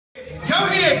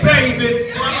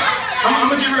baby. I'm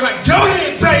gonna give her like, go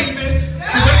ahead, baby.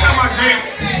 Cause that's how my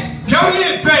grand. Go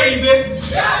ahead, baby.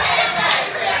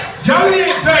 Go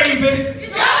ahead, baby.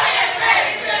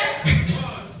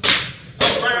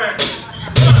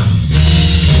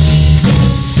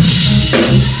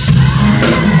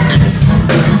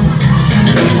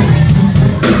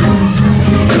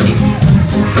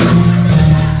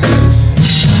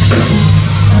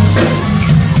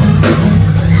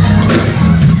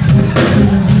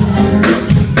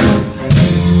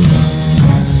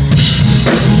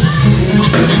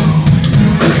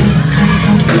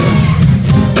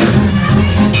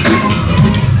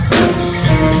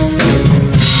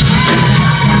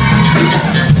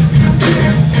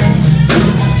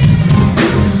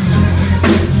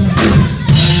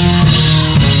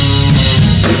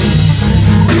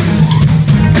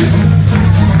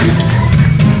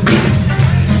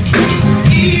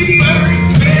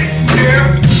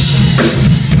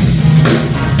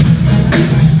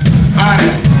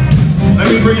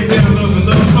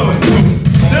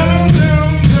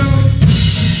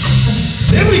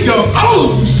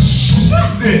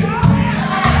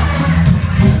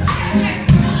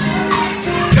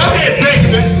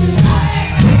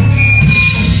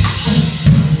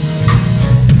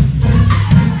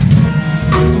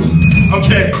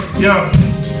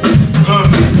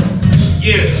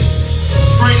 Yeah,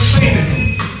 spring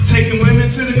cleaning, taking women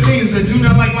to the cleans that do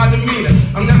not like my demeanor.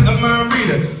 I'm not a mind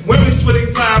reader. Women swear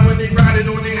they fly when they ride it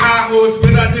on their high horse,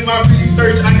 but I did my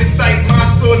research, I can cite my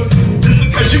source. Just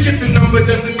because you get the number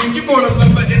doesn't mean you're gonna love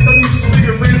her. And though you just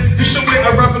figuring you should wear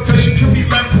a rubber because you could be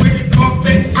left with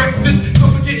coffee, breakfast. So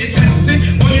forget it, test it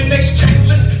on your next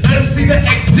checklist. Let us see the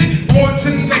exit, on to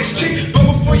the next chick. But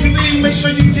before you leave, make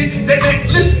sure you get that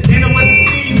necklace. Ain't no weather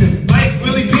scheming, like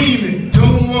Willie beaming.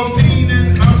 No more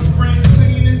fiending, I'm spring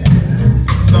cleaning.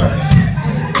 Sorry,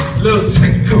 little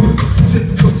technical.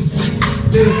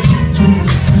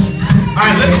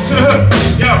 Alright, listen to the hook.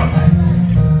 Yo,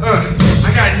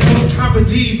 I got no time for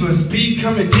divas,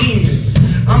 becoming demons.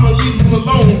 I'ma leave them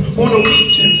alone on the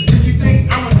weekends.